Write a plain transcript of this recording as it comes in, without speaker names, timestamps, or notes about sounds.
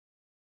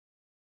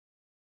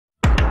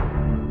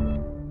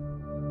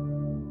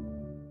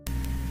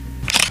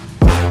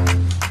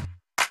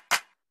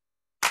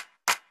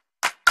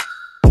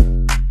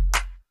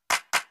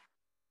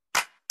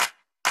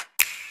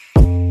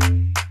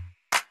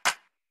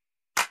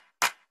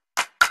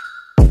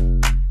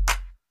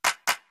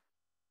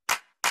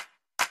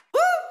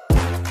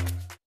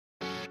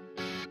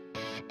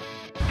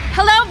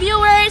Hello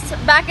viewers!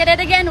 Back at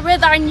it again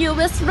with our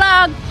newest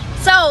vlog.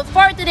 So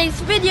for today's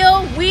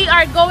video, we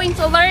are going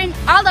to learn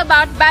all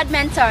about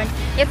badminton,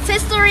 its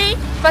history,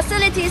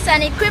 facilities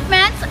and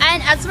equipment,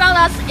 and as well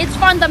as its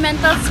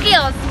fundamental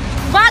skills.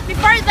 But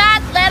before that,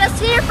 let us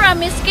hear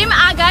from Miss Kim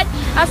Agad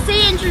as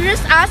she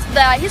introduced us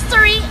the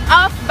history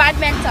of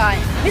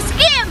badminton. Miss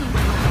Kim!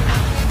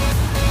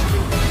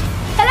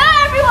 Hello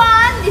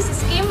everyone! This is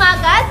Kim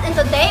Agad, and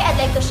today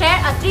I'd like to share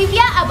a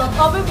trivia about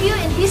overview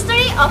and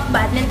history of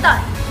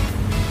badminton.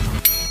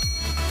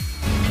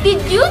 Did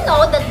you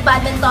know that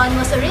badminton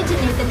was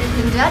originated in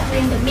India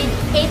during the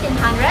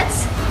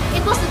mid-1800s?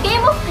 It was the game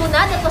of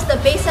Puna that was the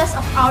basis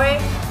of our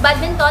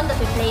badminton that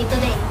we play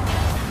today.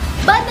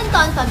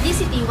 Badminton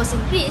publicity was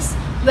increased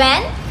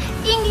when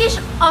English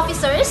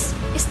officers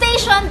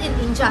stationed in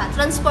India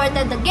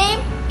transported the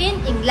game in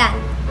England.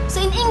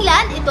 So in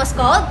England, it was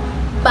called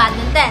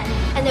badminton,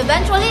 and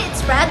eventually it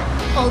spread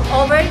all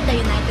over the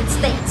United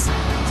States.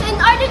 So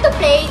in order to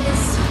play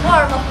this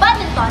form of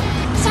badminton,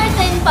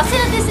 certain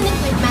facilities and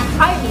equipment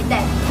are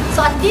needed.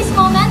 So at this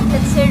moment,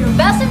 let's hear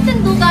Rubel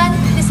Tendugan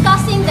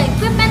discussing the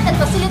equipment and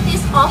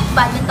facilities of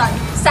badminton.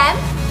 Sam?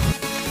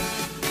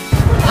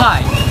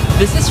 Hi,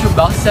 this is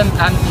Rubel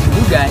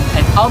Tendugan,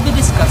 and I'll be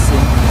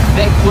discussing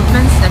the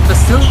equipments and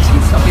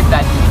facilities of a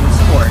badminton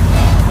sport.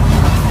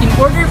 In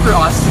order for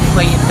us to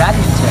play in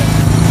badminton,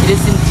 it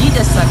is indeed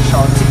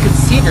essential to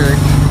consider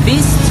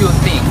these two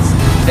things,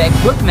 the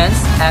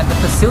equipments and the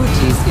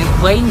facilities in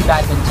playing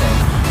badminton,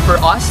 for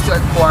us to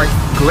acquire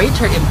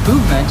greater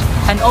improvement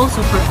and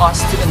also for us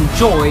to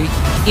enjoy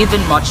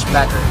even much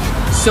better.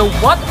 So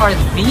what are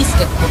these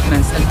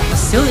equipments and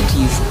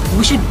facilities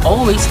we should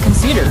always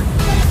consider?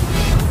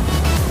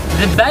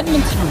 The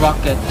badminton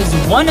racket is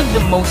one of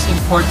the most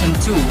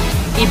important tools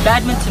a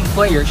badminton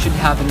player should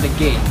have in the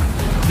game.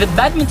 The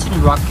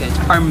badminton rackets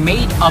are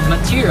made of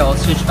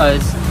materials such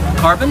as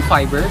carbon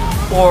fiber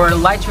or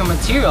lighter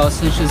materials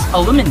such as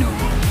aluminum.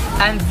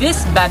 And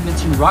this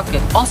badminton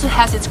racket also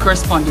has its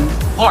corresponding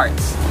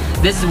parts.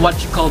 This is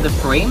what you call the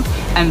frame,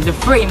 and the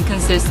frame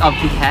consists of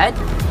the head,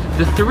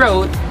 the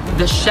throat,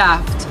 the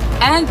shaft,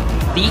 and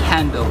the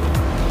handle.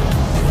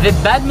 The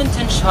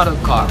badminton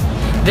shuttlecock.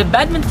 The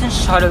badminton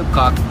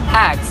shuttlecock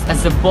acts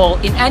as a ball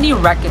in any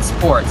racket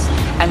sports.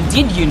 And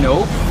did you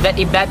know that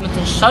a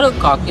badminton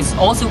shuttlecock is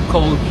also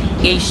called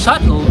a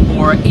shuttle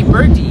or a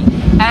birdie?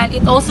 And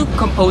it also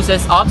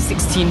composes of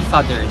 16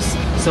 feathers.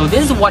 So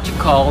this is what you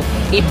call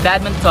a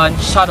badminton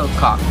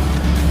shuttlecock.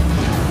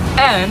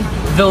 And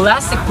the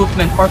last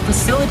equipment or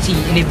facility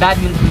in a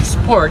badminton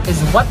sport is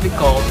what we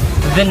call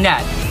the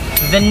net.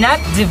 The net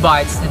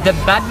divides the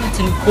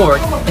badminton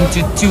court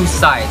into two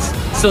sides.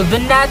 So the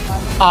net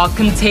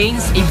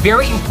contains a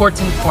very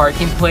important part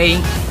in playing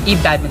a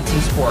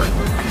badminton sport.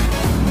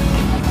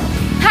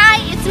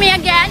 Hi, it's me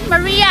again,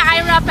 Maria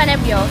Ira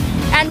Panebio,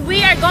 and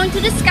we are going to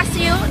discuss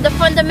you the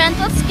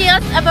fundamental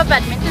skills of a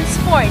badminton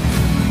sport.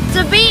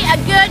 To be a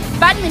good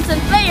badminton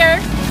player,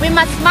 we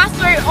must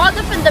master all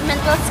the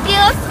fundamental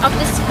skills of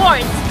the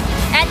sport.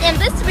 And in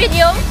this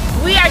video,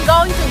 we are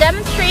going to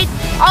demonstrate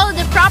all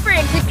the proper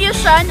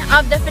execution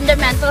of the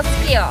fundamental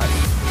skills.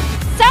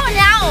 So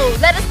now,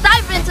 let us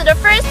dive into the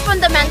first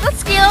fundamental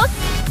skill,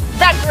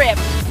 the grip.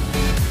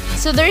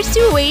 So there's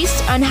two ways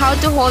on how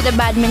to hold a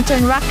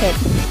badminton racket.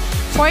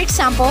 For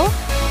example,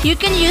 you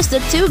can use the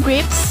two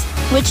grips,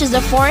 which is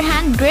the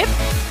forehand grip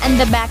and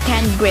the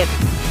backhand grip.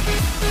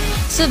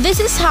 So this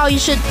is how you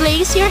should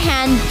place your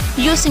hand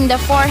using the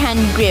forehand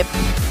grip.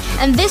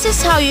 And this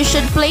is how you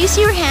should place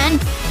your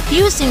hand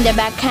using the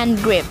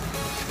backhand grip.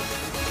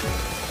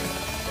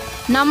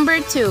 Number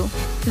 2,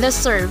 the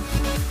serve.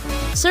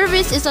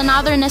 Service is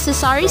another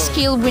necessary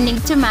skill we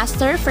need to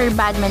master for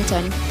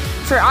badminton,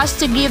 for us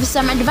to give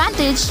some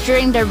advantage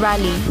during the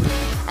rally.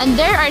 And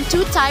there are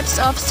two types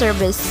of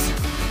service,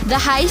 the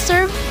high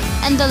serve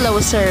and the low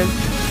serve.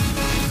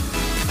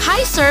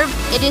 High serve,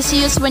 it is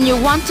used when you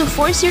want to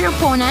force your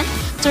opponent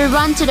to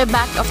run to the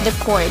back of the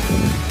court.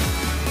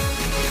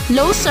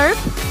 Low serve,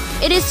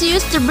 it is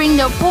used to bring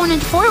the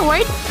opponent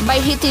forward by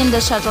hitting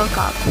the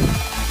shuttlecock.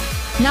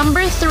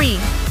 Number 3,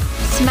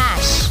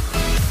 smash.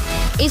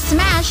 A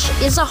smash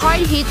is a hard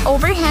hit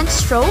overhand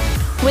stroke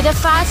with a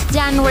fast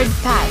downward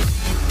pad.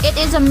 It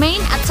is a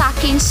main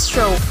attacking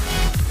stroke.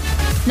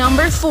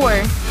 Number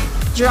 4,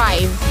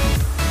 drive.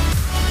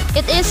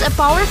 It is a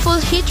powerful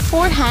hit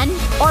forehand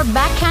or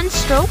backhand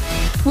stroke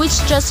which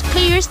just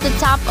clears the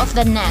top of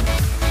the net.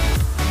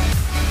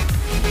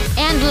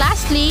 And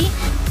lastly,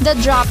 the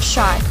drop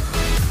shot.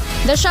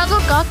 The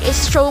shuttlecock is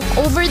stroked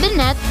over the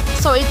net,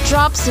 so it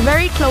drops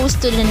very close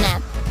to the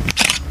net.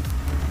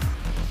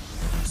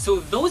 So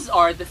those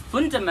are the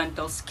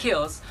fundamental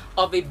skills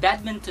of a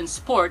badminton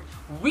sport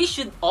we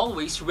should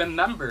always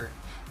remember.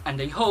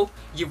 And I hope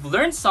you've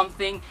learned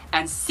something,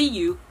 and see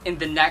you in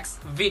the next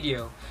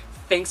video.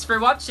 Thanks for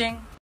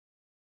watching!